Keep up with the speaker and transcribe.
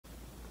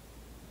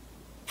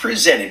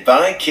Presented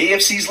by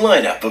KFC's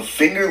lineup of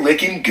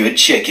finger-licking good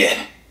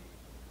chicken.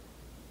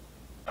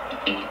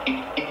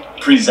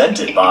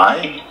 Presented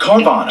by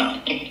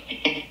Carvana.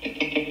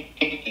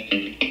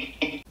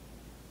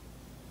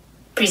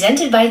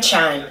 Presented by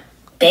Chime,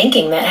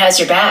 banking that has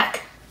your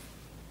back.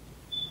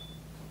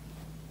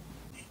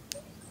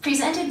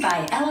 Presented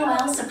by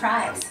LOL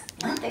Surprise,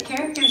 let the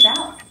characters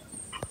out.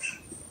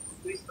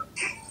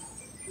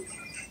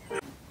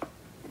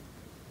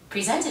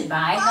 Presented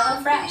by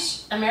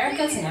HelloFresh,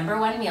 America's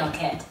 #1 meal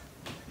kit.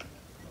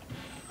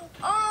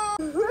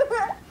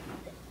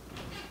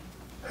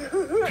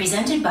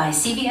 Presented by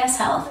CVS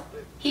Health.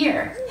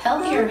 Here,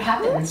 healthier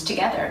happens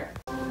together.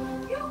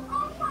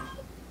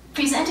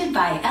 Presented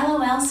by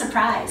LOL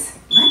Surprise,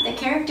 let the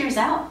characters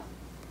out.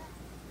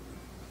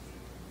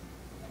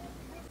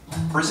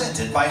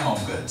 Presented by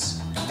HomeGoods.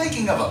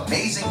 Thinking of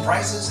amazing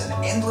prices and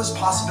endless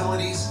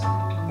possibilities?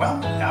 Well,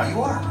 now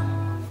you are.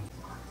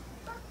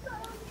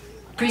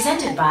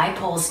 Presented by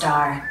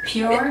Polestar,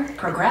 pure,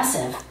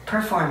 progressive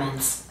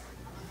performance.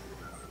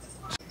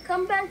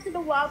 Come back to the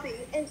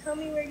lobby and tell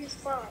me where you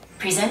spawn.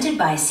 Presented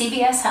by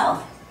CVS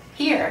Health.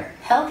 Here,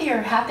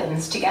 healthier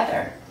happens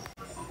together.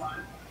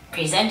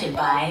 Presented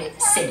by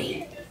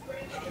Citi.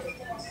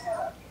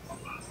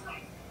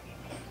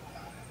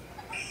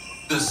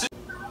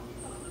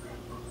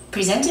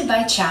 Presented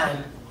by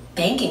Chime,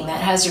 banking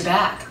that has your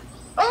back.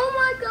 Oh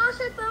my gosh,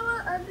 I found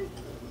my other.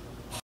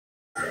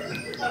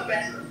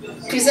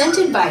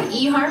 Presented by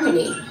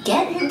eHarmony,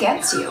 get who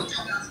gets you.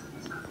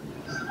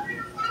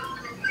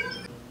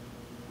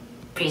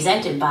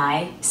 Presented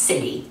by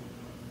Citi.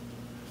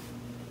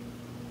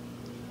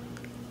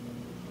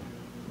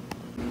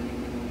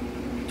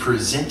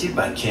 Presented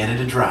by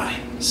Canada Dry.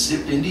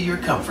 Sip into your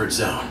comfort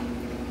zone.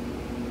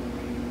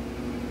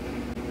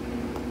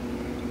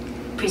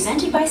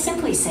 Presented by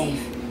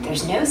SimpliSafe.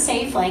 There's no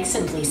safe like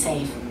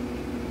SimpliSafe.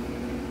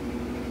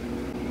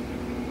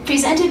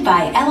 Presented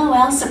by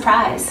LOL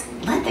Surprise.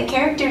 Let the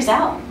characters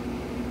out.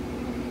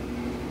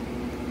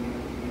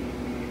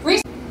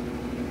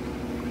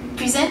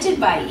 Presented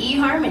by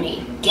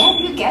eHarmony. Get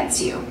who gets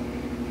you.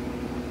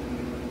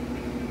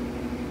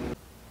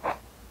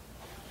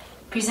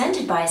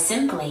 Presented by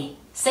Simply.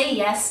 Say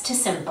yes to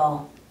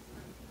simple.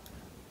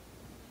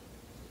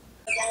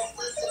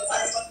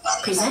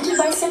 Presented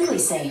by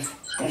SimpliSafe.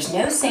 There's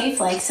no safe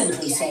like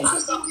SimpliSafe.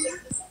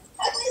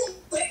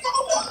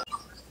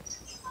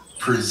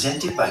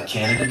 Presented by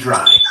Canada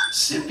Dry.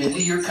 Sip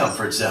into your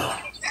comfort zone.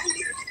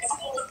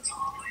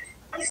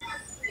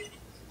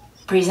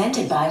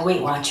 Presented by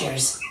Weight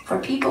Watchers. For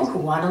people who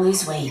want to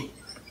lose weight.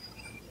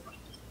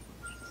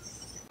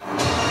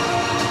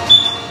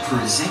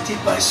 Presented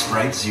by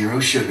Sprite Zero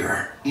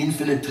Sugar.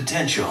 Infinite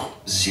potential,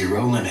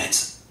 zero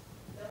limits.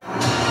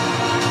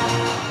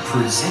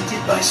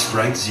 Presented by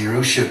Sprite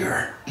Zero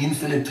Sugar.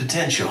 Infinite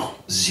potential,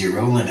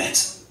 zero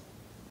limits.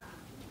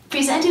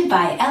 Presented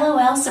by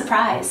LOL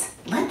Surprise.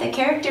 Let the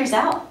characters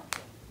out.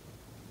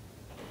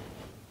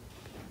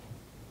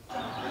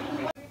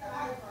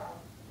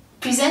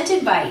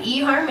 Presented by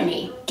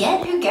eHarmony.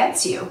 Get who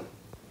gets you.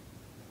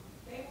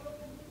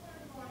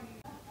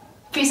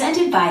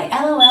 Presented by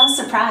LOL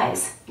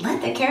Surprise.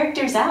 Let the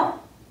characters out.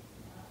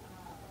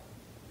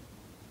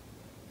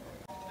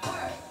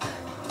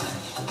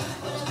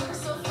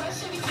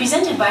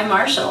 Presented by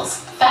Marshalls.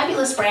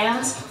 Fabulous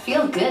brands,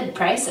 feel good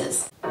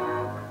prices.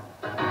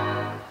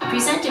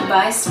 Presented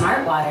by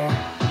Smart Water.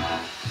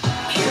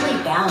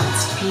 Purely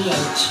balanced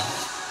pH.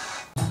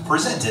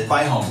 Presented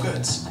by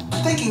HomeGoods.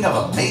 Thinking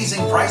of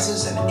amazing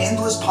prices and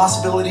endless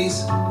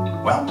possibilities?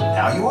 Well,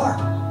 now you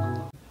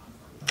are.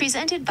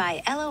 Presented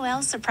by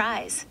LOL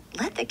Surprise.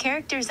 Let the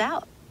characters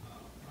out.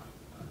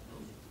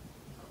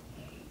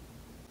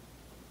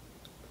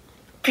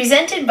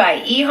 Presented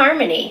by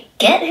eHarmony,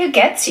 get who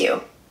gets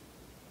you.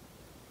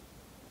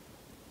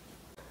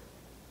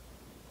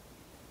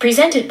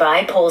 Presented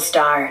by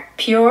Polestar,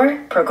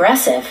 pure,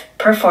 progressive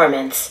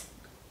performance.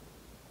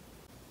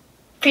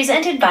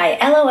 Presented by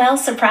LOL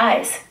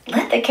Surprise.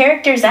 Let the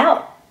characters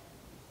out.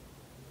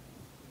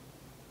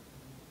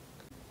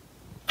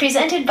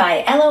 Presented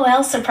by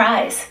LOL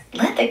Surprise.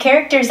 Let the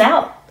characters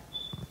out.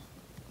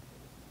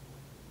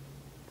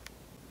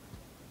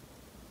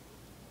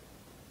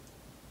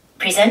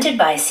 Presented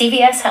by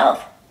CVS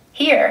Health.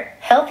 Here,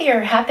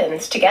 healthier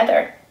happens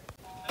together.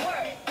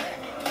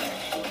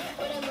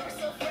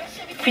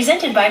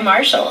 Presented by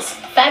Marshalls.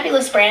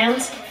 Fabulous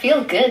brands,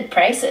 feel good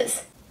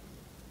prices.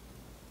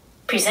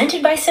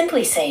 Presented by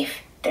SimpliSafe.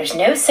 There's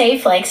no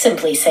safe like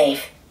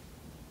SimpliSafe.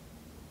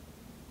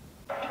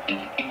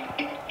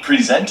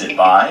 Presented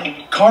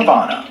by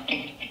Carvana.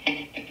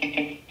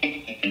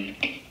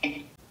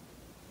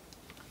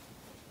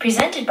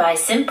 Presented by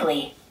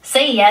Simply.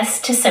 Say yes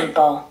to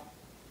simple.